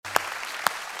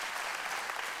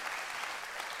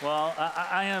Well,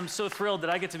 I am so thrilled that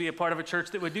I get to be a part of a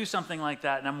church that would do something like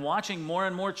that. And I'm watching more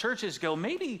and more churches go,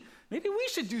 maybe we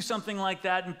should do something like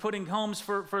that and putting homes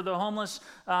for the homeless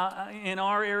in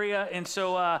our area. And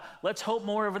so let's hope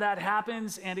more of that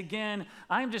happens. And again,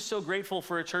 I'm just so grateful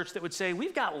for a church that would say,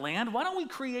 we've got land. Why don't we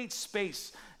create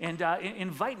space and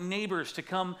invite neighbors to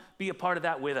come be a part of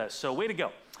that with us? So way to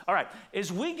go. All right,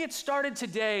 as we get started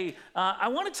today, I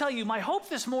want to tell you, my hope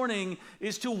this morning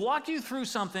is to walk you through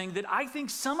something that I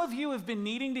think some of you have been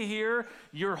needing to hear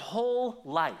your whole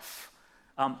life.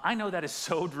 I know that is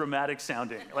so dramatic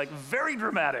sounding, like very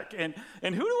dramatic. And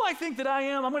who do I think that I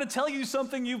am? I'm going to tell you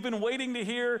something you've been waiting to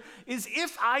hear. Is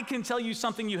if I can tell you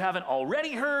something you haven't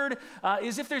already heard,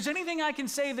 is if there's anything I can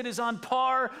say that is on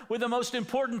par with the most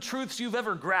important truths you've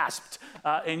ever grasped.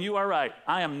 And you are right,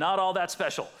 I am not all that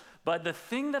special. But the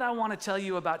thing that I want to tell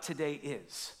you about today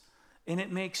is, and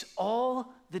it makes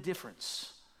all the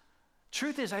difference.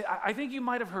 Truth is, I think you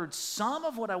might have heard some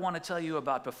of what I want to tell you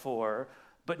about before,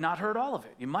 but not heard all of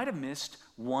it. You might have missed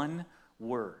one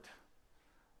word.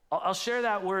 I'll share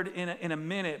that word in a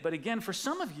minute, but again, for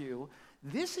some of you,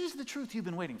 this is the truth you've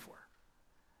been waiting for.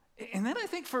 And then I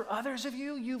think for others of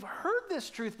you, you've heard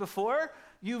this truth before,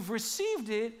 you've received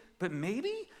it, but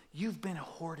maybe you've been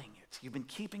hoarding it. You've been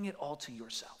keeping it all to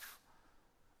yourself.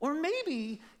 Or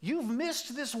maybe you've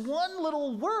missed this one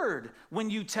little word when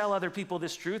you tell other people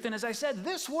this truth. And as I said,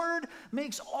 this word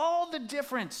makes all the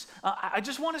difference. I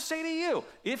just want to say to you,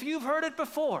 if you've heard it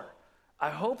before, I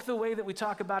hope the way that we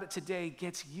talk about it today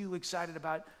gets you excited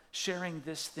about sharing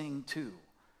this thing too.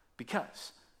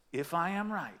 Because if I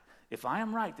am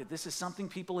right that this is something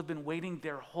people have been waiting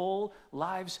their whole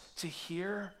lives to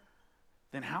hear,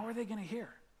 then how are they going to hear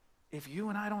if you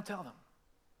and I don't tell them?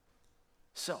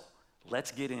 So,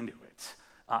 let's get into it.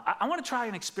 I want to try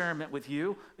an experiment with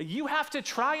you. You have to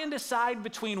try and decide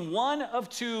between one of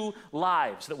two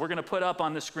lives that we're going to put up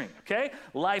on the screen, okay?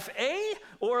 Life A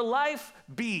or life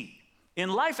B.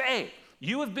 In life A,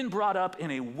 you have been brought up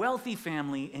in a wealthy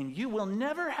family and you will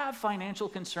never have financial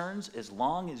concerns as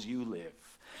long as you live.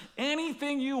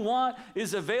 Anything you want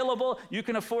is available. You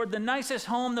can afford the nicest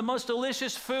home, the most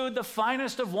delicious food, the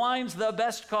finest of wines, the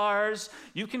best cars.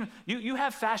 You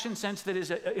have fashion sense that is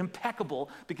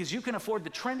impeccable because you can afford the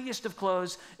trendiest of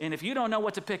clothes, and if you don't know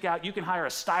what to pick out, you can hire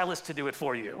a stylist to do it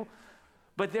for you.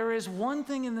 But there is one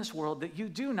thing in this world that you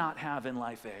do not have in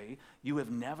life A. You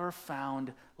have never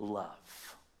found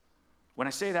love. When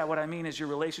I say that, what I mean is your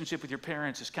relationship with your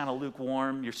parents is kind of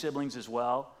lukewarm, your siblings as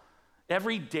well.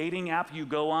 Every dating app you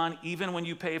go on, even when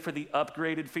you pay for the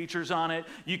upgraded features on it,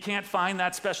 you can't find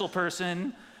that special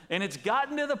person. And it's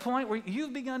gotten to the point where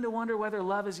you've begun to wonder whether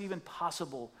love is even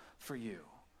possible for you.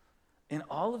 And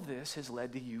all of this has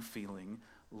led to you feeling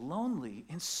lonely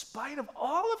in spite of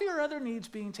all of your other needs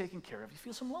being taken care of. You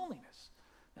feel some loneliness.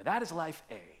 Now that is life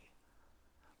A.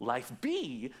 Life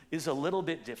B is a little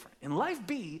bit different. In life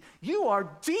B, you are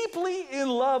deeply in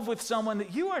love with someone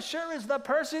that you are sure is the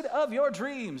person of your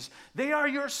dreams. They are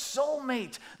your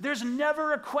soulmate. There's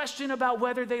never a question about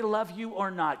whether they love you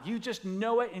or not. You just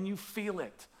know it and you feel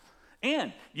it.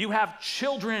 And you have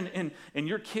children, and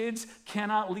your kids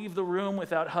cannot leave the room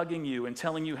without hugging you and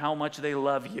telling you how much they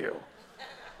love you.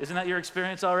 Isn't that your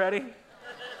experience already?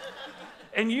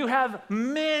 And you have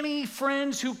many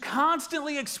friends who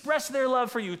constantly express their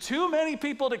love for you. Too many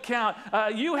people to count.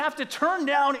 You have to turn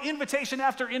down invitation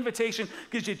after invitation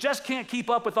because you just can't keep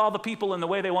up with all the people and the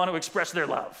way they want to express their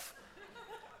love.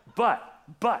 But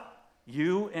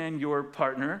you and your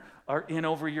partner are in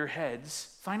over your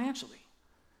heads financially.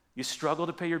 You struggle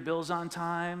to pay your bills on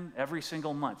time every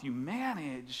single month. You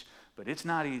manage, but it's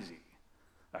not easy.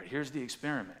 All right, here's the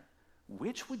experiment.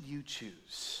 Which would you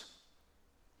choose?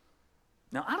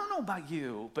 Now, I don't know about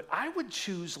you, but I would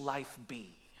choose life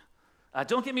B.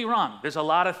 Don't get me wrong, there's a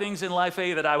lot of things in life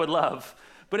A that I would love.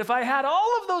 But if I had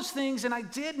all of those things and I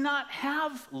did not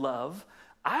have love,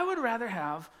 I would rather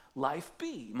have life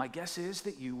B. My guess is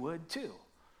that you would too.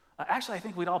 Actually, I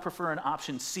think we'd all prefer an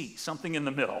option C, something in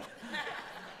the middle.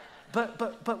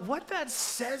 But what that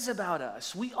says about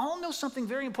us, we all know something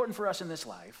very important for us in this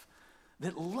life,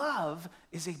 that love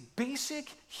is a basic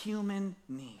human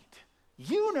need.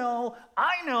 You know,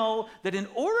 I know that in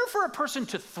order for a person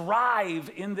to thrive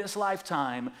in this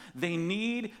lifetime, they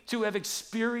need to have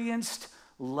experienced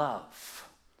love.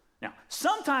 Now,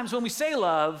 sometimes when we say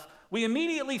love, we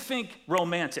immediately think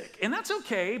romantic, and that's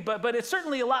okay, but it's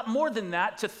certainly a lot more than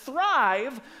that. To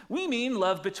thrive, we mean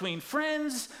love between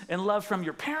friends, and love from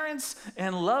your parents,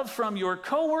 and love from your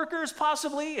coworkers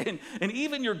possibly, and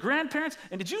even your grandparents.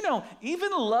 And did you know, even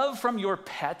love from your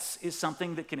pets is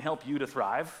something that can help you to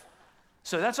thrive?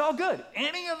 So that's all good.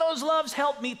 Any of those loves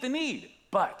help meet the need.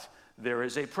 But there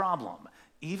is a problem.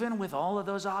 Even with all of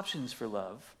those options for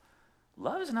love,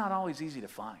 love is not always easy to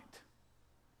find.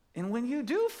 And when you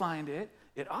do find it,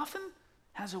 it often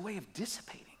has a way of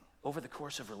dissipating over the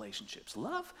course of relationships.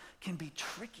 Love can be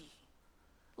tricky.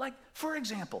 Like, for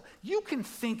example, you can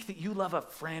think that you love a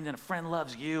friend and a friend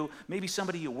loves you, maybe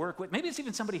somebody you work with, maybe it's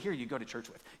even somebody here you go to church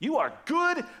with. You are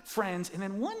good friends, and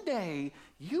then one day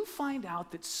you find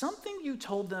out that something you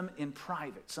told them in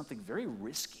private, something very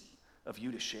risky of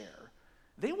you to share,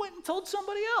 they went and told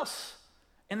somebody else.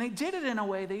 And they did it in a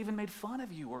way they even made fun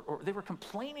of you, or they were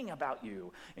complaining about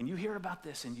you. And you hear about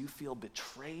this and you feel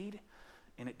betrayed,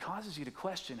 and it causes you to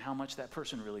question how much that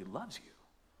person really loves you.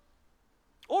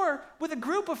 Or with a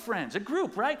group of friends,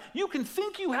 right? You can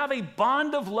think you have a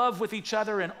bond of love with each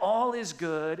other and all is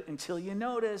good until you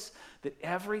notice that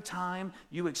every time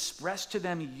you express to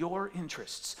them your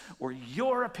interests or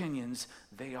your opinions,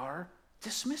 they are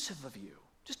dismissive of you.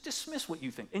 Just dismiss what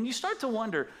you think. And you start to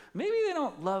wonder, maybe they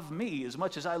don't love me as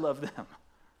much as I love them.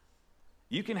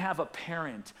 You can have a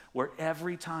parent where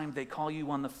every time they call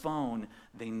you on the phone,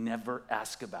 they never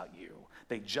ask about you.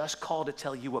 They just call to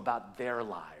tell you about their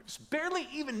lives, barely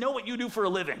even know what you do for a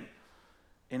living.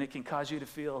 And it can cause you to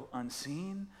feel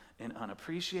unseen and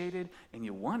unappreciated, and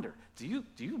you wonder, do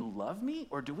you love me,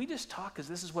 or do we just talk because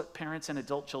this is what parents and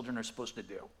adult children are supposed to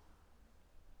do?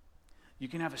 You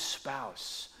can have a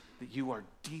spouse that you are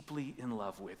deeply in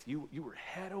love with. You were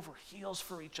head over heels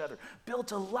for each other,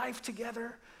 built a life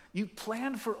together. You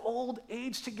planned for old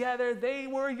age together. They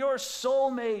were your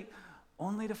soulmate,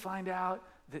 only to find out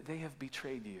that they have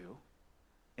betrayed you,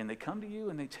 and they come to you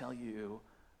and they tell you,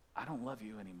 I don't love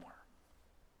you anymore.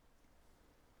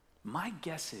 My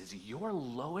guess is your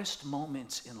lowest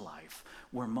moments in life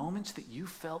were moments that you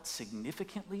felt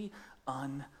significantly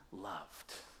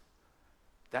unloved.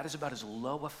 That is about as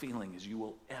low a feeling as you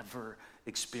will ever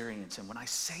experience. And when I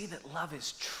say that love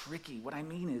is tricky, what I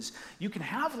mean is you can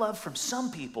have love from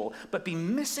some people, but be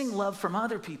missing love from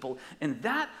other people, and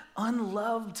that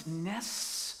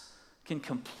unlovedness can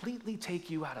completely take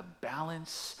you out of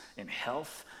balance and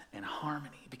health and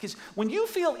harmony. Because when you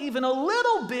feel even a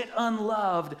little bit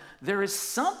unloved, there is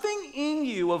something in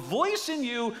you, a voice in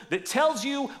you that tells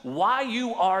you why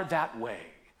you are that way.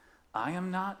 I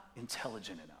am not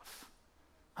intelligent enough.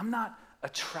 I'm not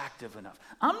attractive enough.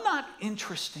 I'm not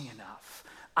interesting enough.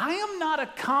 I am not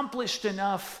accomplished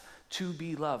enough to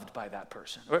be loved by that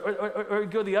person. Or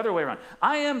go the other way around.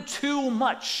 I am too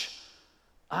much.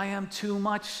 I am too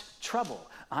much trouble.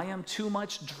 I am too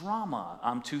much drama.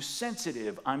 I'm too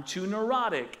sensitive. I'm too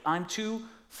neurotic. I'm too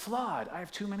flawed. I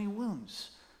have too many wounds.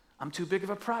 I'm too big of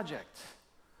a project.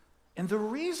 And the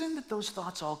reason that those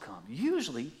thoughts all come,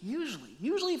 usually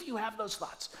if you have those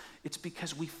thoughts, it's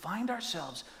because we find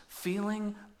ourselves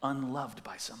feeling unloved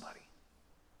by somebody.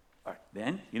 All right,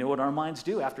 then, you know what our minds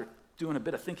do after doing a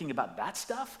bit of thinking about that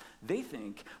stuff? They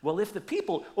think, well, if the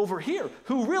people over here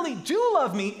who really do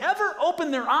love me ever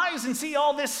open their eyes and see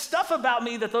all this stuff about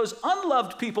me that those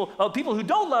unloved people, people who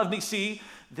don't love me see,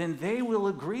 then they will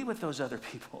agree with those other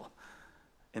people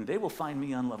and they will find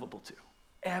me unlovable too.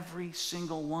 Every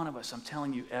single one of us, I'm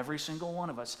telling you, every single one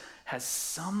of us has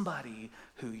somebody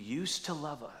who used to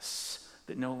love us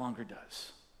that no longer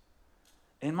does.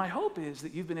 And my hope is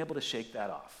that you've been able to shake that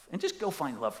off and just go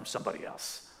find love from somebody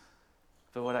else.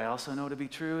 But what I also know to be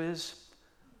true is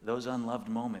those unloved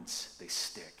moments, they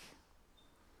stick.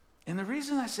 And the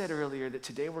reason I said earlier that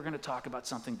today we're going to talk about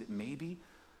something that maybe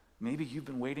you've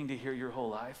been waiting to hear your whole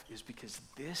life is because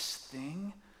this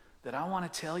thing that I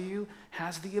want to tell you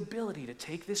has the ability to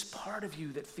take this part of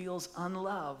you that feels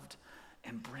unloved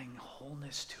and bring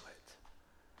wholeness to it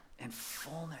and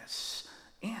fullness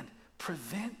and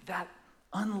prevent that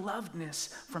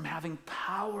unlovedness from having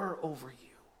power over you.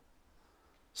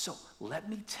 So let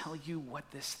me tell you what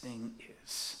this thing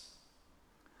is.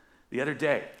 The other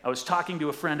day, I was talking to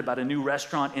a friend about a new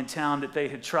restaurant in town that they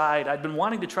had tried. I'd been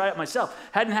wanting to try it myself,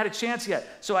 hadn't had a chance yet.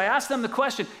 So I asked them the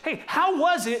question, hey, how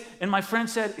was it? And my friend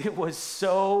said, it was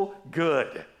so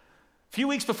good. A few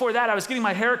weeks before that, I was getting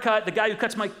my hair cut. The guy who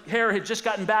cuts my hair had just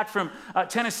gotten back from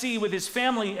Tennessee with his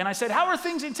family. And I said, how are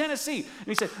things in Tennessee? And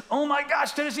he said, oh my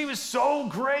gosh, Tennessee was so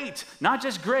great. Not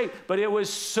just great, but it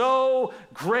was so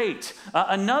great.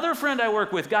 Another friend I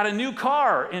work with got a new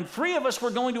car, and 3 of us were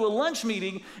going to a lunch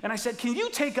meeting. And I said, can you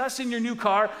take us in your new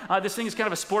car? This thing is kind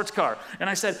of a sports car. And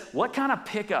I said, what kind of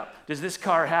pickup does this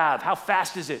car have? How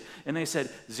fast is it? And they said,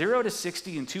 0 to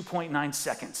 60 in 2.9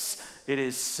 seconds. It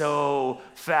is so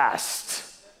fast.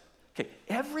 Okay,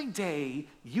 every day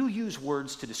you use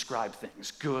words to describe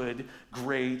things. Good,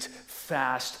 great,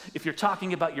 fast. If you're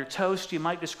talking about your toast, you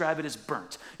might describe it as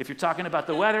burnt. If you're talking about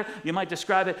the weather, you might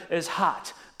describe it as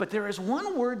hot. But there is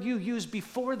one word you use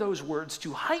before those words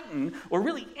to heighten or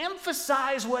really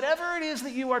emphasize whatever it is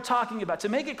that you are talking about, to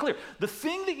make it clear. The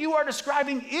thing that you are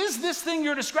describing is this thing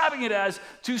you're describing it as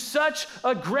to such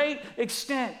a great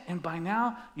extent. And by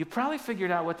now, you probably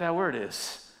figured out what that word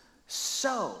is.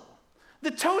 So. The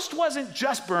toast wasn't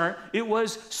just burnt, it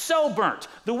was so burnt.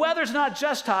 The weather's not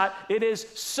just hot, it is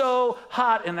so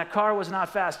hot. And that car was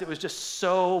not fast, it was just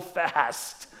so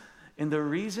fast. And the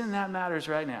reason that matters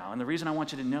right now, and the reason I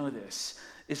want you to know this,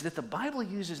 is that the Bible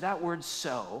uses that word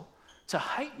so to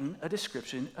heighten a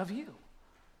description of you.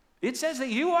 It says that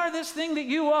you are this thing that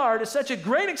you are to such a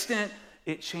great extent,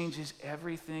 it changes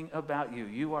everything about you.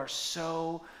 You are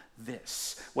so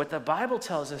this. What the Bible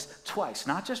tells us twice,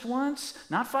 not just once,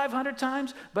 not 500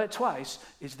 times, but twice,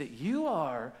 is that you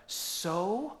are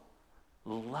so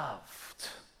loved.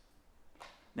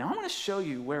 Now, I'm going to show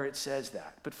you where it says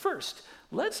that. But first,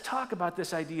 let's talk about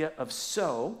this idea of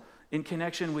so in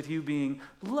connection with you being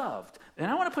loved. And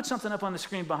I want to put something up on the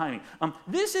screen behind me.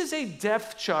 This is a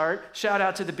depth chart. Shout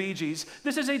out to the Bee Gees.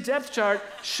 This is a depth chart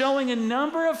showing a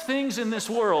number of things in this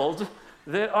world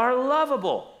that are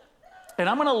lovable. And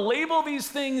I'm going to label these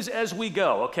things as we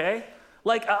go, okay?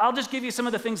 Like, I'll just give you some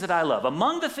of the things that I love.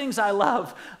 Among the things I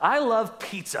love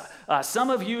pizza. Some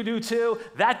of you do too.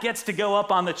 That gets to go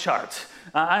up on the chart.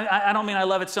 I don't mean I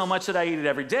love it so much that I eat it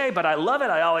every day, but I love it.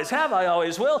 I always have. I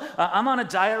always will. I'm on a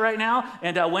diet right now,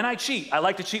 and when I cheat, I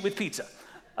like to cheat with pizza.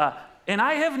 And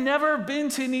I have never been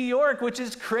to New York, which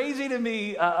is crazy to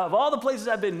me. Of all the places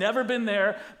I've been, never been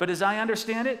there. But as I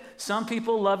understand it, some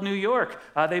people love New York.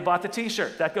 They bought the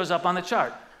t-shirt. That goes up on the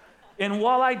chart. And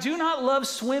while I do not love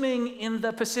swimming in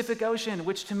the Pacific Ocean,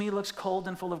 which to me looks cold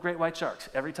and full of great white sharks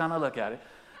every time I look at it,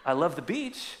 I love the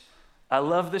beach. I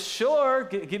love the shore.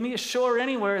 Give me a shore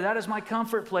anywhere. That is my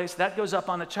comfort place. That goes up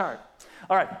on the chart.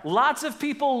 All right, lots of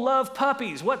people love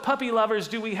puppies. What puppy lovers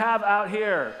do we have out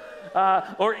here?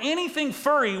 Or anything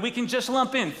furry we can just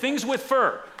lump in. Things with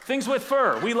fur. Things with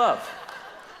fur we love.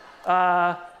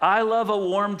 I love a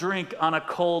warm drink on a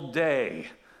cold day.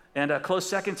 And a close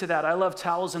second to that, I love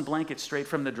towels and blankets straight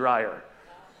from the dryer.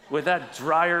 With that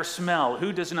dryer smell.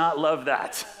 Who does not love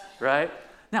that? Right?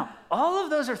 Now, all of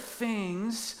those are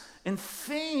things, and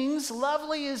things,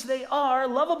 lovely as they are,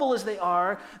 lovable as they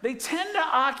are, they tend to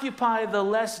occupy the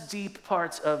less deep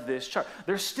parts of this chart.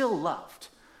 They're still loved.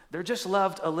 They're just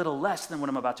loved a little less than what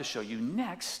I'm about to show you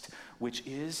next, which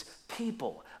is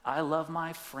people. I love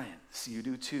my friends. You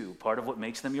do too. Part of what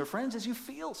makes them your friends is you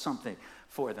feel something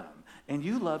for them. And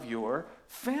you love your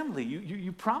family.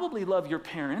 You probably love your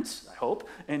parents, I hope.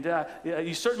 And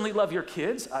you certainly love your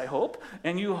kids, I hope.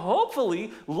 And you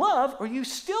hopefully love, or you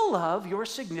still love, your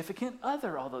significant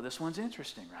other, although this one's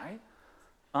interesting,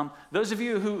 right? Those of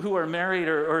you who are married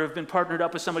or have been partnered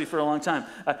up with somebody for a long time,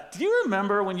 do you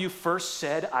remember when you first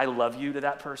said, I love you to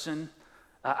that person?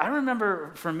 I remember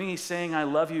for me saying I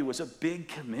love you was a big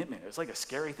commitment. It was like a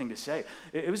scary thing to say.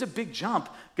 It was a big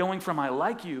jump going from I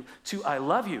like you to I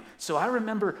love you. So I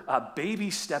remember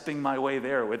baby stepping my way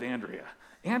there with Andrea.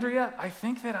 Andrea, I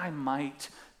think that I might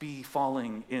be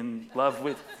falling in love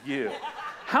with you.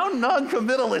 How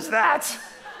non-committal is that?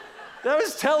 I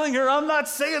was telling her, I'm not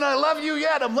saying I love you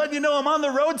yet. I'm letting you know I'm on the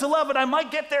road to love, and I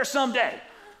might get there someday.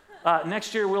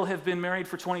 Next year, we'll have been married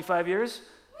for 25 years,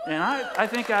 and I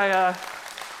think I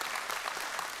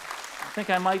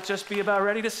might just be about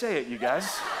ready to say it, you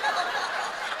guys.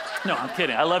 No, I'm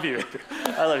kidding. I love you.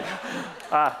 I love you.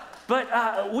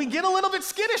 But we get a little bit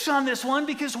skittish on this one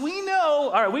because we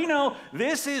know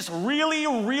this is really,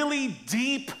 really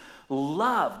deep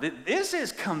love. This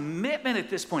is commitment at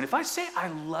this point. If I say I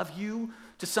love you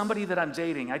to somebody that I'm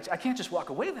dating, I can't just walk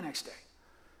away the next day.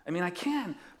 I mean, I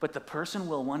can, but the person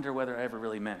will wonder whether I ever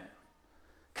really meant it.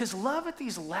 Because love at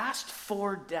these last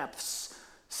four depths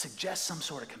suggests some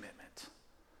sort of commitment.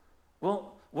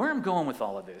 Well, where I'm going with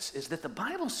all of this is that the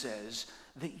Bible says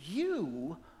that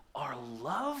you are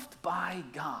loved by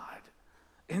God.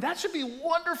 And that should be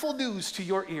wonderful news to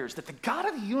your ears, that the God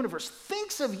of the universe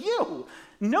thinks of you,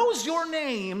 knows your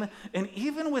name, and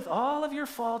even with all of your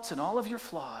faults and all of your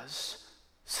flaws,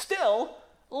 still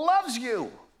loves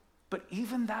you. But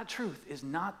even that truth is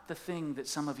not the thing that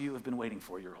some of you have been waiting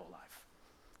for your whole life.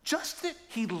 Just that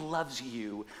he loves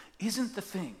you isn't the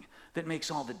thing that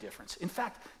makes all the difference. In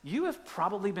fact, you have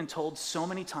probably been told so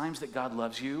many times that God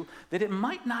loves you that it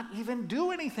might not even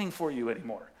do anything for you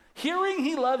anymore. Hearing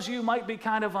he loves you might be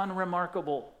kind of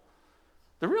unremarkable.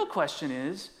 The real question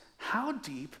is, how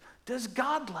deep does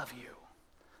God love you?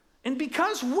 And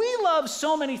because we love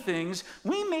so many things,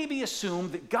 we maybe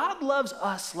assume that God loves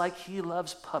us like he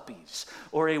loves puppies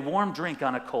or a warm drink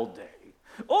on a cold day.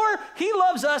 Or he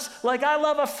loves us like I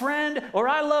love a friend or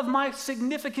I love my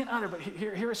significant other. But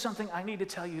here is something I need to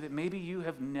tell you that maybe you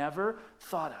have never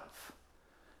thought of.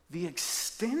 The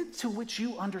extent to which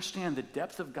you understand the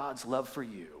depth of God's love for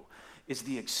you is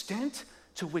the extent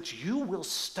to which you will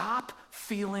stop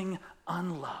feeling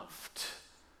unloved.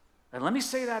 And let me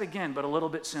say that again, but a little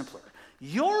bit simpler.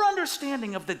 Your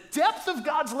understanding of the depth of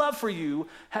God's love for you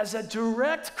has a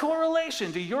direct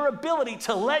correlation to your ability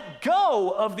to let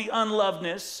go of the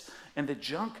unlovedness and the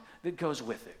junk that goes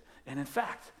with it. And in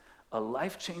fact, a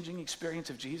life-changing experience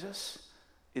of Jesus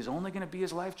is only going to be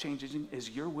as life-changing as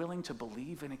you're willing to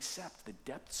believe and accept the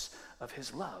depths of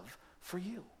his love for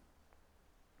you.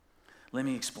 Let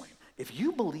me explain. If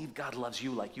you believe God loves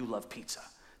you like you love pizza,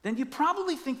 then you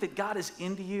probably think that God is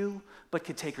into you, but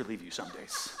could take or leave you some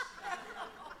days.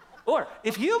 Or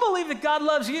if you believe that God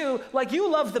loves you like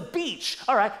you love the beach,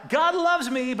 all right, God loves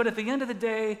me, but at the end of the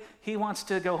day, he wants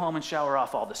to go home and shower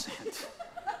off all the sand.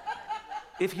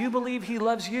 If you believe he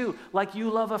loves you like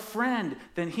you love a friend,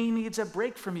 then he needs a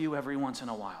break from you every once in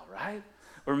a while, right?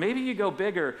 Or maybe you go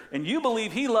bigger and you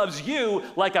believe he loves you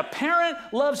like a parent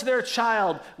loves their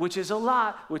child, which is a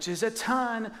lot, which is a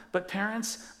ton. But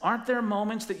parents, aren't there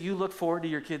moments that you look forward to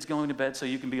your kids going to bed so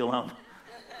you can be alone?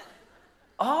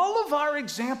 All of our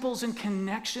examples and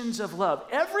connections of love,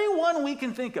 every one we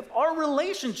can think of, are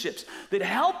relationships that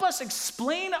help us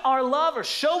explain our love or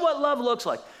show what love looks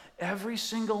like. Every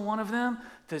single one of them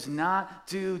does not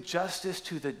do justice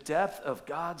to the depth of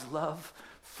God's love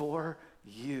for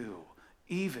you.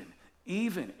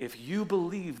 Even if you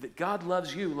believe that God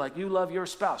loves you like you love your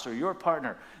spouse or your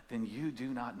partner, then you do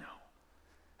not know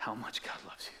how much God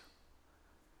loves you.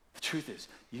 The truth is,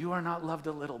 you are not loved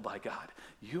a little by God.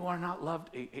 You are not loved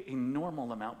a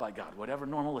normal amount by God, whatever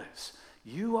normal is.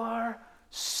 You are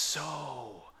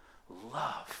so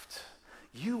loved.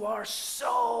 You are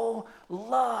so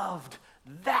loved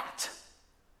that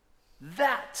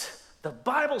the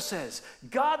Bible says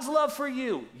God's love for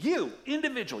you,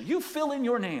 individual, you fill in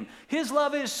your name. His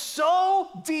love is so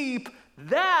deep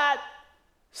that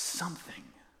something,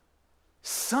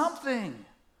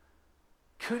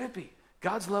 could it be?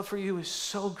 God's love for you is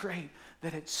so great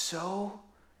that it so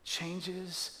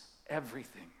changes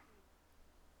everything.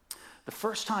 The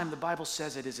first time the Bible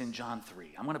says it is in John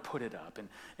 3. I'm going to put it up.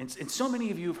 And so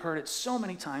many of you have heard it so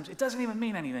many times, it doesn't even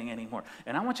mean anything anymore.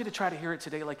 And I want you to try to hear it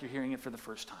today like you're hearing it for the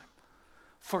first time.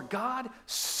 For God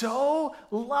so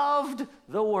loved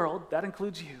the world, that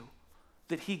includes you,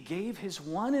 that he gave his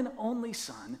one and only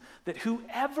Son, that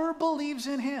whoever believes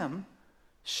in him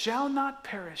shall not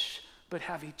perish, but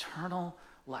have eternal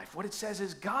life. What it says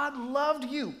is God loves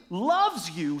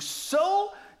you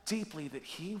so deeply that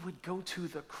he would go to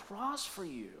the cross for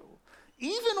you,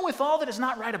 even with all that is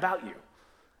not right about you,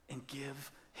 and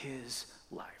give his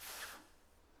life.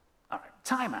 All right,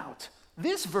 time out.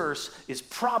 This verse is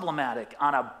problematic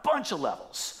on a bunch of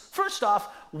levels. First off,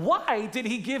 why did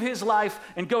he give his life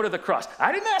and go to the cross?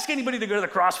 I didn't ask anybody to go to the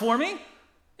cross for me.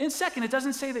 And second, it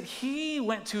doesn't say that he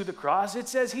went to the cross. It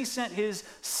says he sent his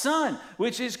Son,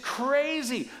 which is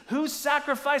crazy. Who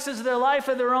sacrifices their life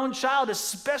for their own child,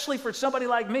 especially for somebody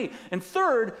like me? And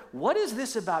third, what is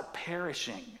this about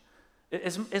perishing?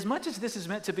 As much as this is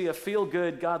meant to be a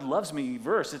feel-good, God loves me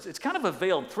verse, it's kind of a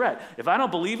veiled threat. If I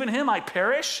don't believe in him, I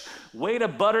perish. Way to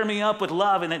butter me up with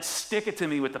love and then stick it to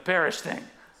me with the perish thing.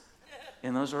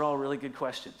 And those are all really good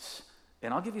questions.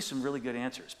 And I'll give you some really good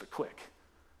answers, but quick.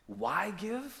 Why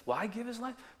give? Why give his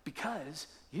life? Because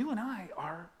you and I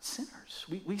are sinners.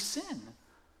 We sin.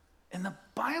 And the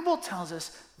Bible tells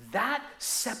us that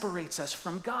separates us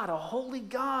from God. A holy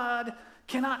God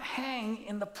cannot hang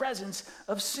in the presence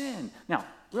of sin. Now,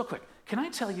 real quick, can I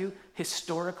tell you,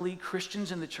 historically,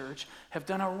 Christians in the church have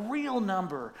done a real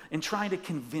number in trying to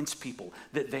convince people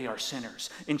that they are sinners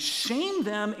and shame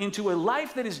them into a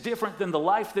life that is different than the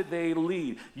life that they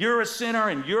lead. You're a sinner,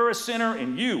 and you're a sinner,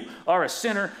 and you are a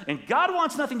sinner, and God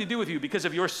wants nothing to do with you because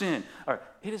of your sin. All right,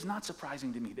 it is not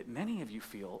surprising to me that many of you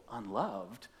feel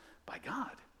unloved by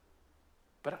God.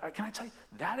 But can I tell you,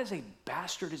 that is a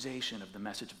bastardization of the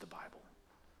message of the Bible.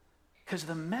 Because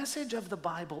the message of the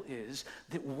Bible is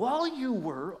that while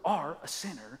you are a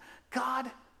sinner,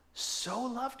 God so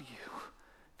loved you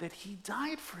that he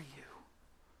died for you.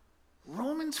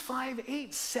 Romans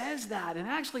 5:8 says that, and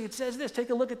actually it says this, take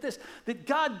a look at this, that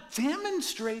God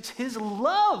demonstrates his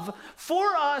love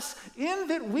for us in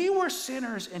that we were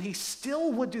sinners and he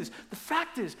still would do this. The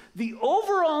fact is, the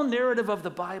overall narrative of the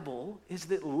Bible is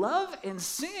that love and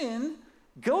sin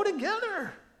go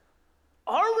together.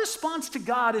 Our response to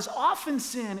God is often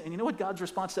sin, and you know what God's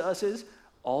response to us is?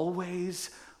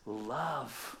 Always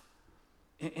love.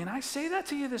 And I say that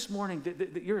to you this morning,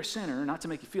 that you're a sinner, not to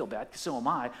make you feel bad, because so am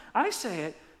I. I say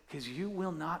it because you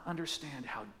will not understand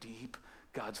how deep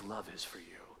God's love is for you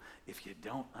if you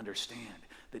don't understand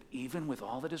that even with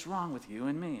all that is wrong with you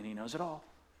and me, and he knows it all,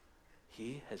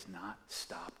 he has not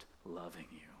stopped loving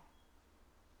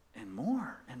you. And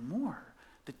more,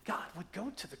 that God would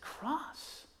go to the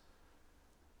cross.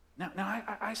 Now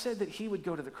I said that he would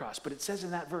go to the cross, but it says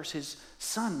in that verse his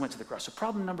son went to the cross. So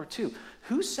problem number 2,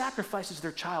 who sacrifices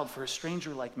their child for a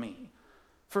stranger like me?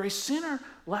 For a sinner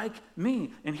like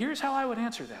me? And here's how I would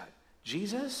answer that.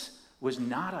 Jesus was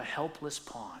not a helpless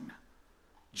pawn.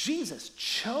 Jesus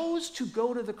chose to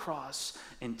go to the cross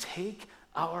and take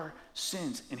our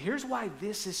sins. And here's why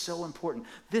this is so important.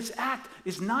 This act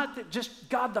is not that just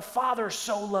God the Father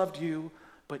so loved you,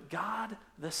 but God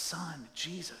the Son,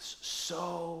 Jesus,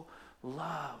 so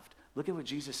loved. Look at what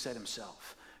Jesus said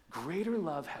himself. Greater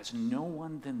love has no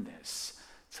one than this,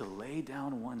 to lay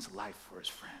down one's life for his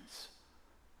friends.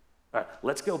 All right,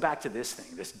 let's go back to this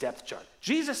thing, this depth chart.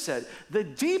 Jesus said, the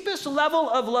deepest level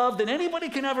of love that anybody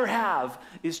can ever have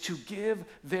is to give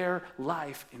their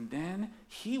life. And then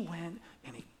he went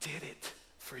and he did it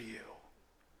for you.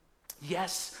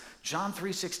 Yes, John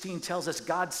 3:16 tells us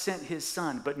God sent his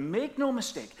son, but make no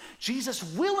mistake, Jesus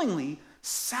willingly,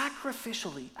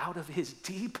 sacrificially, out of his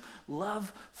deep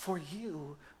love for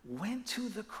you, went to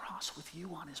the cross with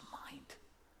you on his mind.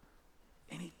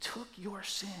 And he took your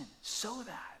sin so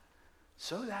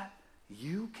that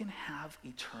you can have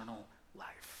eternal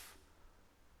life.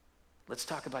 Let's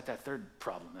talk about that third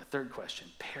problem, the third question,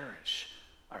 perish.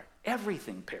 All right,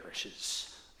 everything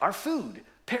perishes. Our food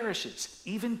perishes,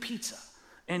 even pizza.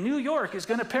 And New York is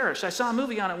going to perish. I saw a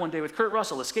movie on it one day with Kurt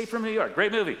Russell, Escape from New York.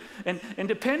 Great movie. And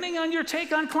depending on your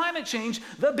take on climate change,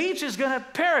 the beach is going to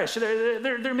perish.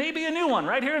 There may be a new one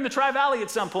right here in the Tri-Valley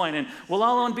at some point, and we'll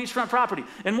all own beachfront property.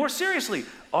 And more seriously,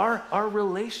 our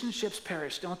relationships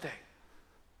perish, don't they?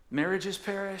 Marriages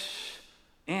perish,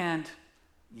 and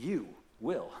you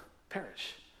will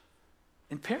perish.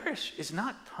 And perish is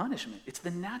not punishment. It's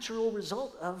the natural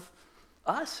result of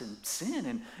us and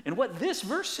sin. And what this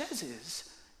verse says is,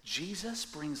 Jesus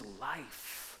brings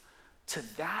life to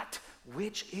that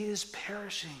which is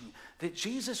perishing. That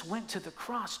Jesus went to the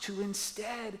cross to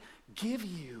instead give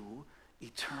you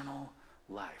eternal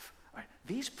life. All right,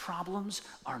 these problems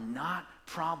are not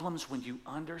problems when you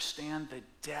understand the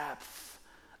depth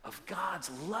of God's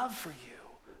love for you.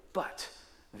 But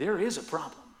there is a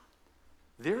problem.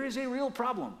 There is a real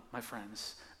problem, my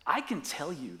friends. I can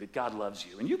tell you that God loves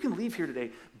you, and you can leave here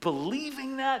today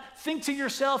believing that. Think to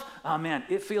yourself, oh man,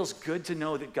 it feels good to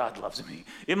know that God loves me.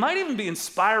 It might even be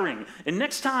inspiring. And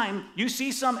next time you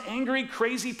see some angry,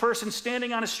 crazy person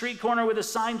standing on a street corner with a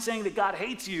sign saying that God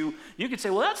hates you, you could say,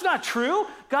 well, that's not true.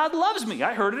 God loves me.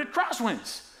 I heard it at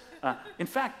Crosswinds. In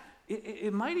fact,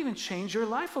 it might even change your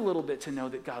life a little bit to know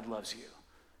that God loves you.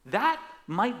 That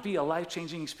might be a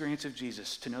life-changing experience of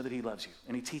Jesus, to know that he loves you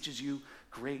and he teaches you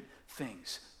great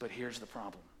things. But here's the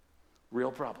problem,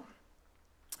 real problem.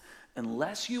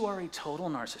 Unless you are a total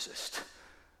narcissist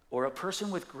or a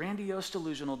person with grandiose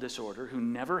delusional disorder who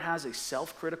never has a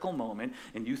self-critical moment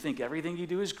and you think everything you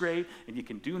do is great and you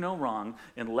can do no wrong,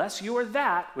 unless you are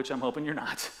that, which I'm hoping you're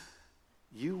not,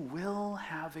 you will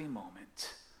have a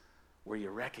moment where you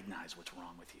recognize what's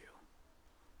wrong with you.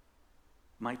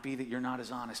 Might be that you're not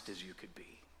as honest as you could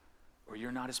be, or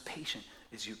you're not as patient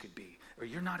as you could be, or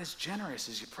you're not as generous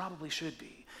as you probably should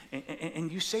be.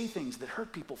 And you say things that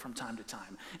hurt people from time to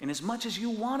time. And as much as you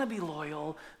want to be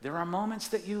loyal, there are moments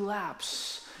that you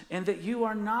lapse and that you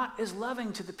are not as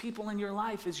loving to the people in your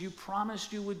life as you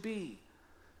promised you would be.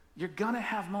 You're going to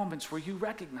have moments where you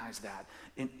recognize that.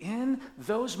 And in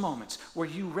those moments where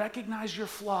you recognize your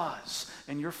flaws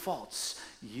and your faults,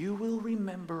 you will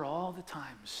remember all the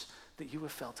times that you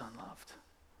have felt unloved.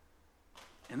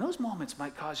 And those moments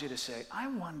might cause you to say, I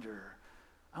wonder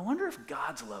if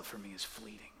God's love for me is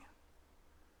fleeting.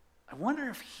 I wonder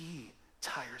if he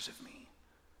tires of me.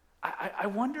 I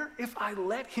wonder if I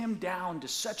let him down to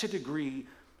such a degree,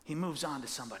 he moves on to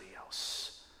somebody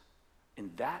else.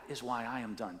 And that is why I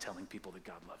am done telling people that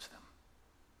God loves them.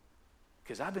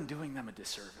 Because I've been doing them a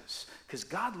disservice. Because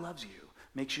God loves you,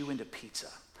 makes you into pizza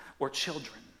or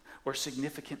children or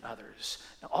significant others.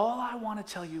 And all I want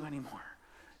to tell you anymore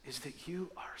is that you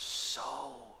are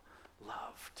so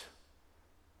loved.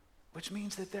 Which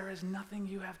means that there is nothing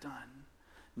you have done,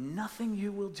 nothing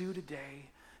you will do today,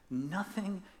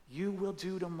 nothing you will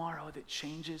do tomorrow that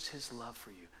changes his love for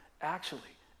you.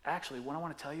 Actually, what I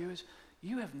want to tell you is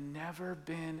you have never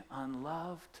been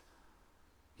unloved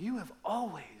You have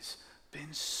always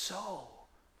been so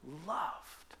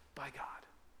loved by God.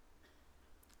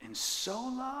 And so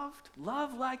loved,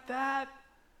 love like that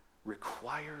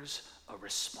requires a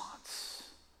response.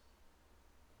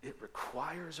 It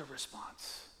requires a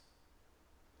response.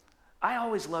 I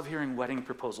always love hearing wedding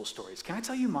proposal stories. Can I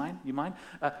tell you mine? You mind?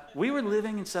 We were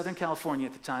living in Southern California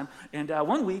at the time, and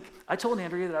one week I told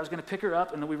Andrea that I was going to pick her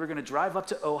up and that we were going to drive up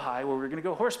to Ojai, where we were going to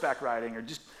go horseback riding or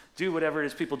just do whatever it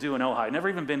is people do in Ojai. Never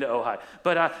even been to Ojai.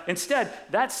 But instead,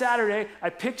 that Saturday,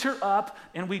 I picked her up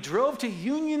and we drove to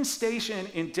Union Station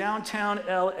in downtown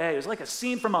LA. It was like a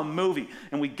scene from a movie.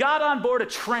 And we got on board a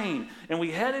train and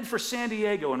we headed for San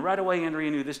Diego. And right away,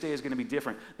 Andrea knew this day is going to be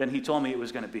different than he told me it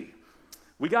was going to be.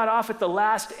 We got off at the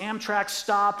last Amtrak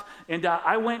stop, and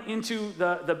I went into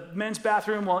the men's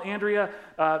bathroom while Andrea,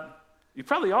 you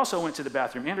probably also went to the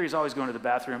bathroom. Andrea's always going to the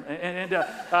bathroom.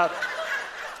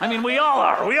 I mean, we all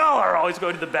are always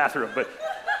going to the bathroom, but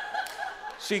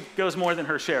she goes more than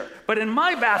her share. But in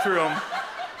my bathroom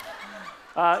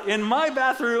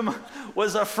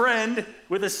was a friend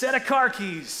with a set of car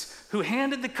keys who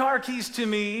handed the car keys to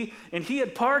me, and he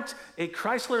had parked a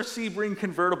Chrysler Sebring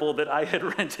convertible that I had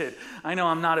rented. I know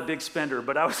I'm not a big spender,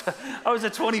 but I was a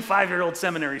 25-year-old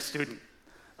seminary student.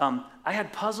 I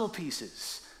had puzzle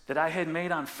pieces that I had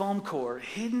made on foam core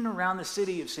hidden around the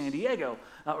city of San Diego,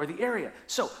 or the area.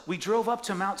 So we drove up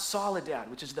to Mount Soledad,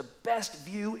 which is the best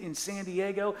view in San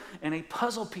Diego, and a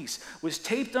puzzle piece was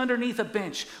taped underneath a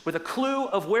bench with a clue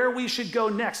of where we should go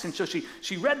next. And so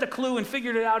she read the clue and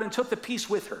figured it out and took the piece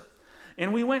with her.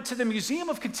 And we went to the Museum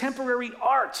of Contemporary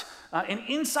Art, and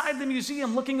inside the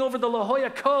museum, looking over the La Jolla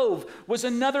Cove, was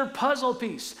another puzzle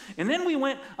piece. And then we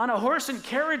went on a horse and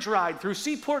carriage ride through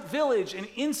Seaport Village, and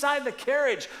inside the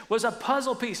carriage was a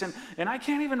puzzle piece. And I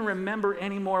can't even remember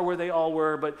anymore where they all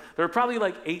were, but there were probably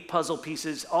like 8 puzzle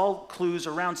pieces, all clues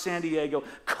around San Diego,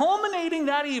 culminating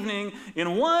that evening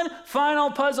in one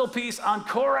final puzzle piece on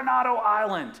Coronado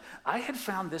Island. I had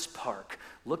found this park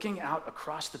looking out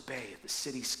across the bay at the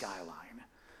city skyline.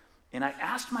 And I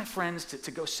asked my friends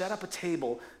to go set up a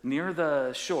table near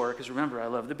the shore, because remember, I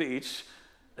love the beach,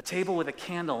 a table with a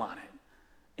candle on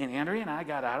it. And Andrea and I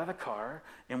got out of the car,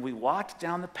 and we walked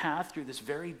down the path through this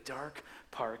very dark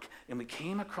park, and we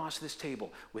came across this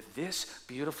table with this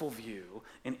beautiful view,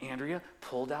 and Andrea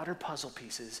pulled out her puzzle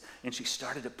pieces, and she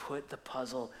started to put the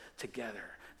puzzle together.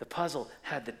 The puzzle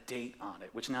had the date on it,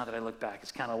 which now that I look back,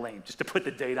 is kind of lame just to put the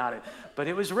date on it. But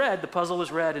it was red. The puzzle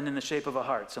was red and in the shape of a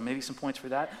heart. So maybe some points for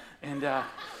that. And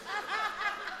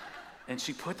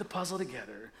she put the puzzle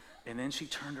together, and then she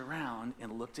turned around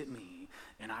and looked at me,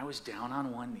 and I was down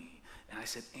on one knee. And I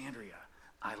said, Andrea,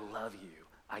 I love you.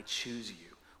 I choose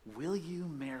you. Will you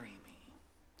marry me?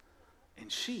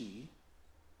 And she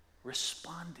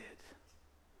responded.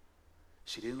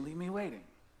 She didn't leave me waiting.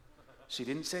 She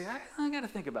didn't say, I got to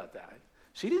think about that.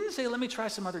 She didn't say, let me try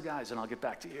some other guys and I'll get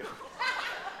back to you.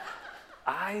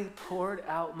 I poured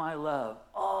out my love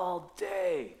all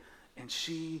day, and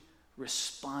she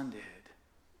responded.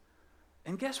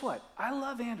 And guess what? I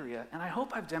love Andrea, and I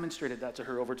hope I've demonstrated that to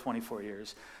her over 24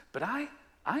 years, but I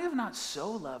have not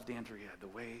so loved Andrea the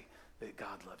way that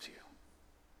God loves you.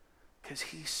 Because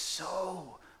he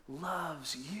so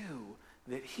loves you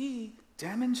that he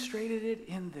demonstrated it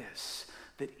in this,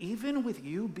 that even with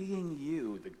you being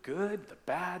you, the good, the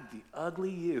bad, the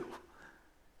ugly you,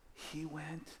 he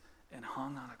went and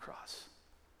hung on a cross.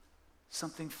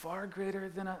 Something far greater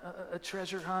than a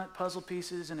treasure hunt, puzzle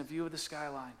pieces, and a view of the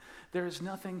skyline. There is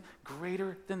nothing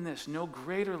greater than this, no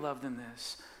greater love than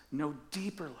this, no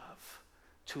deeper love,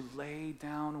 to lay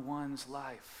down one's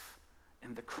life.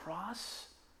 And the cross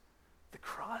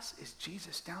is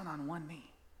Jesus down on one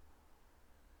knee.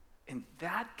 And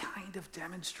that kind of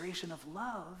demonstration of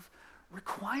love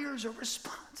requires a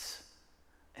response.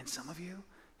 And some of you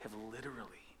have literally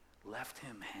left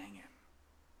him hanging.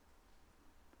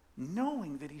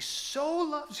 Knowing that he so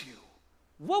loves you,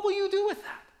 what will you do with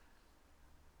that?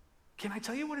 Can I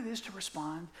tell you what it is to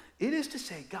respond? It is to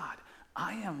say, God,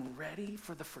 I am ready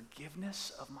for the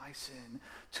forgiveness of my sin,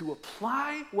 to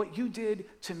apply what you did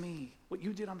to me, what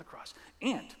you did on the cross,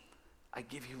 and I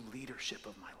give you leadership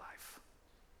of my life.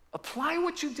 Apply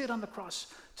what you did on the cross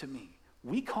to me.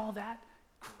 We call that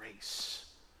grace.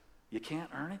 You can't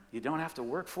earn it. You don't have to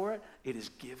work for it. It is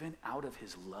given out of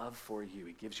his love for you.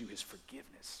 He gives you his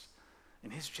forgiveness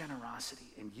and his generosity.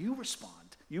 And you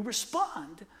respond. You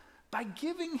respond by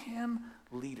giving him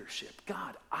leadership.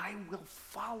 God, I will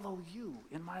follow you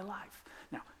in my life.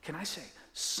 Now, can I say,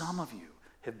 some of you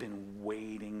have been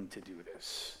waiting to do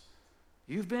this.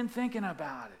 You've been thinking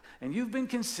about it, and you've been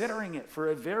considering it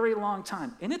for a very long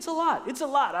time. And it's a lot. It's a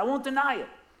lot. I won't deny it.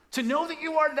 To know that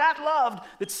you are that loved,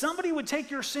 that somebody would take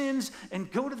your sins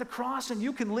and go to the cross and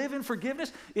you can live in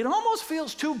forgiveness, it almost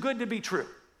feels too good to be true.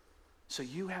 So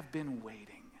you have been waiting.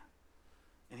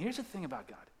 And here's the thing about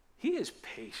God. He is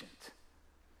patient.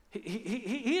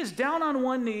 He is down on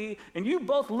one knee, and you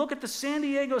both look at the San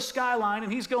Diego skyline,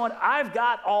 and he's going, I've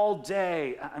got all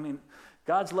day. I mean,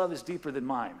 God's love is deeper than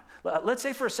mine. Let's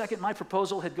say for a second my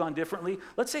proposal had gone differently.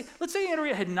 Let's say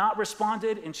Andrea had not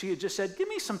responded, and she had just said, give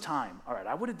me some time. All right,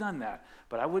 I would have done that,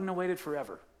 but I wouldn't have waited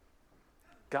forever.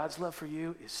 God's love for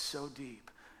you is so deep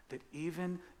that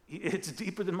even, it's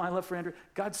deeper than my love for Andrea.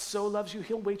 God so loves you,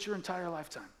 he'll wait your entire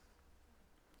lifetime.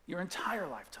 Your entire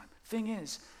lifetime. Thing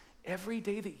is, every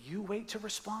day that you wait to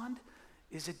respond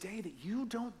is a day that you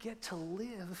don't get to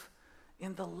live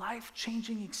in the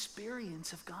life-changing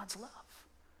experience of God's love.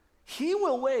 He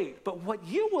will wait, but what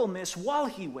you will miss while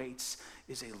he waits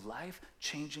is a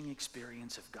life-changing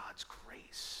experience of God's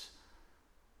grace.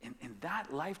 And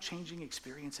that life-changing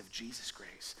experience of Jesus'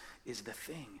 grace is the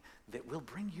thing that will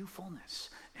bring you fullness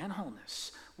and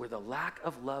wholeness where the lack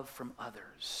of love from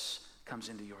others comes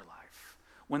into your life.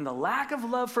 When the lack of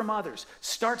love from others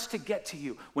starts to get to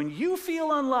you, when you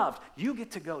feel unloved, you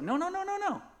get to go,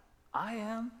 no. I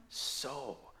am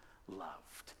so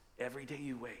loved. Every day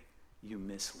you wait, you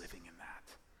miss living in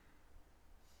that.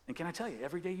 And can I tell you,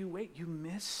 every day you wait, you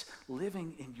miss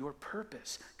living in your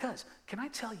purpose. Because, can I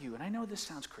tell you, and I know this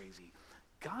sounds crazy,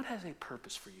 God has a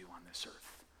purpose for you on this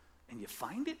earth. And you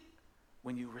find it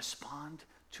when you respond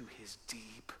to his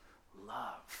deep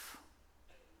love.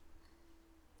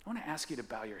 I want to ask you to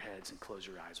bow your heads and close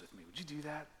your eyes with me. Would you do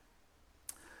that?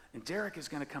 And Derek is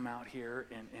going to come out here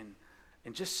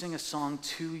and just sing a song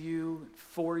to you,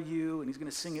 for you, and he's going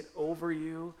to sing it over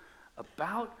you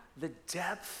about the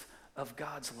depth of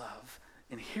God's love.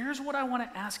 And here's what I want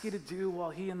to ask you to do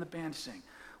while he and the band sing.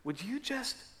 Would you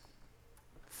just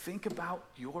think about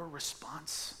your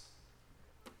response?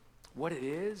 What it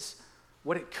is,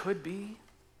 what it could be.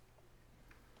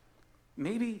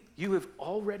 Maybe you have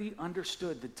already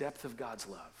understood the depth of God's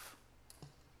love.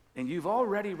 And you've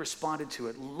already responded to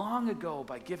it long ago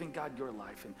by giving God your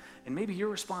life. And maybe your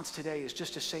response today is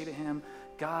just to say to him,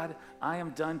 God, I am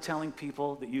done telling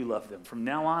people that you love them. From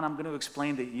now on, I'm going to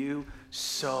explain that you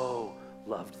so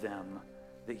loved them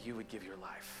that you would give your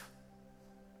life.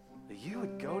 That you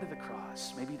would go to the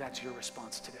cross. Maybe that's your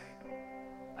response today.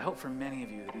 I hope for many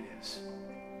of you that it is.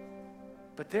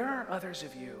 But there are others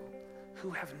of you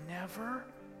who have never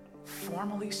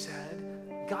formally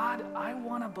said, God, I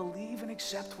want to believe and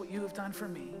accept what you have done for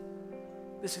me.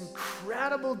 This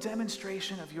incredible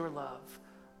demonstration of your love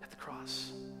at the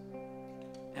cross.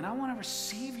 And I want to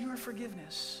receive your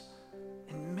forgiveness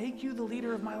and make you the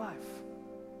leader of my life.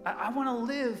 I want to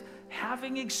live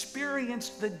having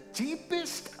experienced the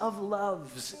deepest of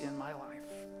loves in my life.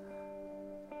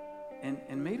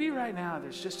 And maybe right now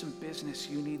there's just some business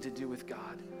you need to do with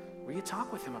God where you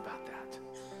talk with him about that.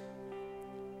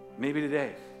 Maybe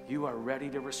today you are ready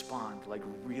to respond, like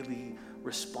really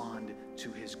respond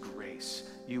to his grace.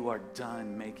 You are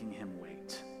done making him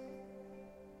wait.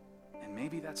 And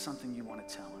maybe that's something you want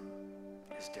to tell him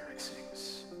as Derek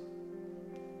sings.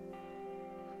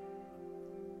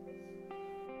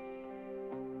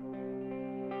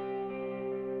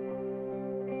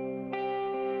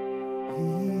 He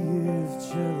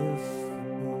is jealous for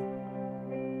me.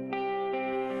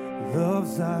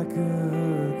 Love's like a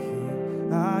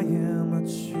hurricane. I am a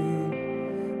tree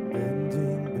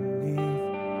bending beneath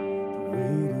the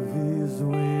weight of his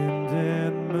wind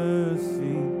and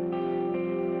mercy.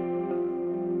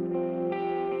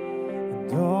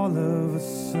 And all of a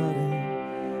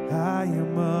sudden, I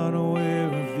am unaware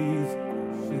of these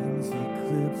oceans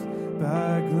eclipsed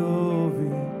by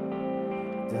glory.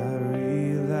 And I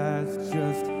realize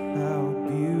just how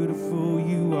beautiful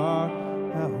you are,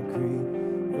 how great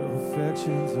your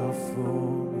affections are for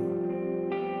me.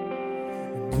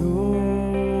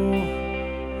 Oh,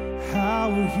 how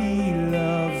he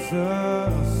loves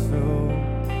us so.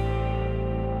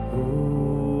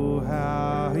 Oh,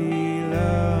 how he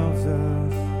loves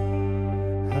us.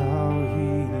 How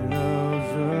he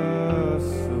loves us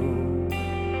so.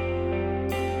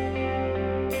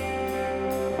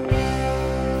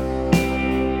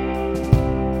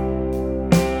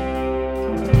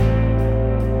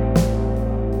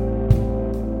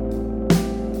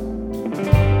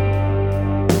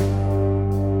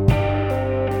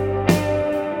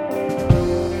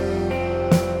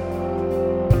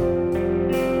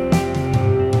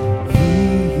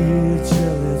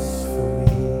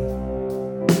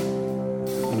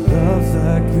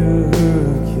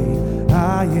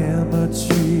 I am a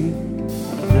tree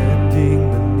bending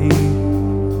beneath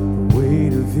the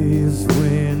weight of his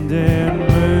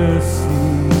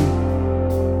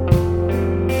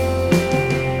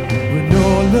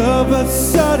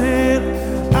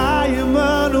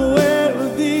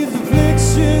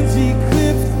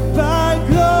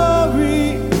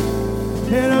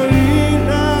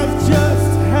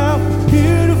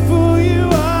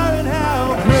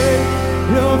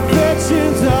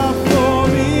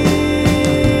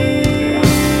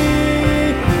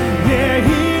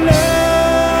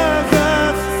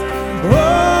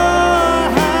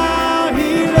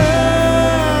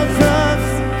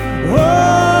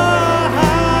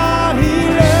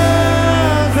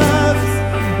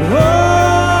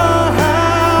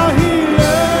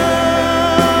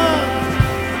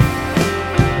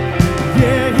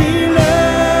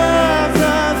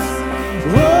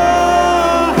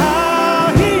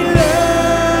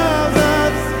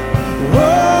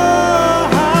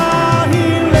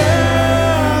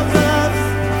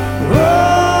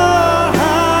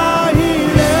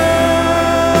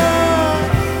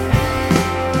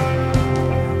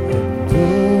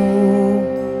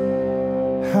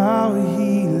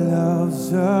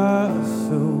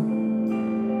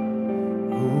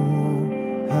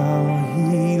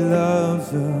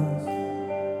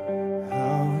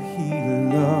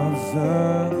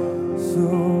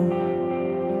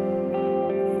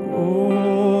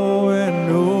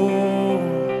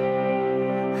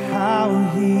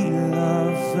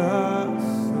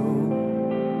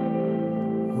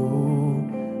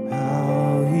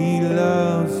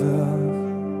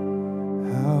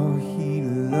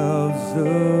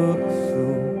us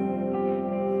so.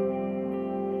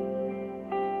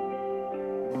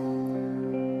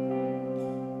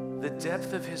 The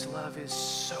depth of his love is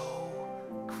so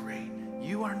great.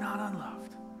 You are not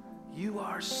unloved. You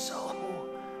are so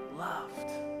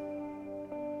loved.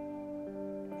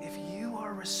 If you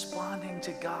are responding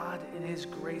to God in his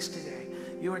grace today,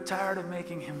 you are tired of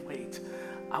making him wait,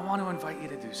 I want to invite you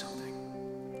to do something.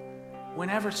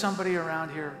 Whenever somebody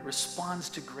around here responds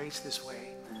to grace this way,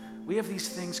 we have these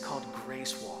things called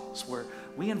grace walls, where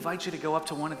we invite you to go up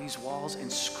to one of these walls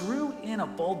and screw in a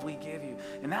bulb we give you.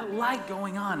 And that light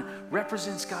going on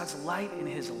represents God's light and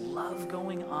his love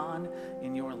going on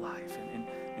in your life.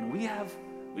 And we have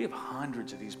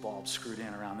hundreds of these bulbs screwed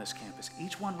in around this campus,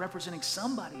 each one representing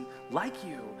somebody like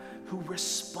you who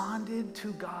responded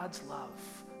to God's love.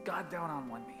 God down on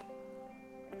one knee.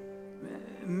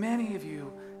 Many of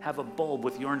you have a bulb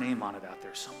with your name on it out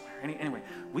there somewhere. Anyway,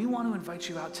 we want to invite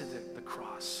you out to the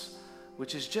cross,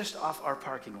 which is just off our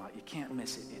parking lot. You can't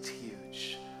miss it. It's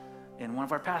huge. And one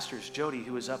of our pastors, Jody,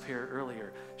 who was up here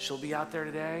earlier, she'll be out there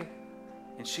today,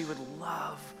 and she would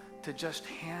love to just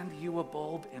hand you a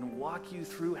bulb and walk you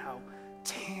through how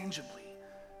tangibly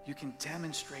you can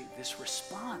demonstrate this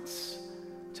response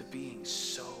to being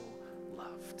so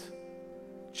loved.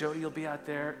 Jody, you'll be out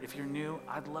there. If you're new,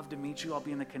 I'd love to meet you. I'll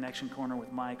be in the connection corner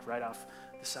with Mike right off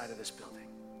the side of this building.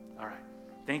 All right.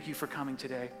 Thank you for coming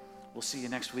today. We'll see you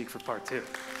next week for part 2.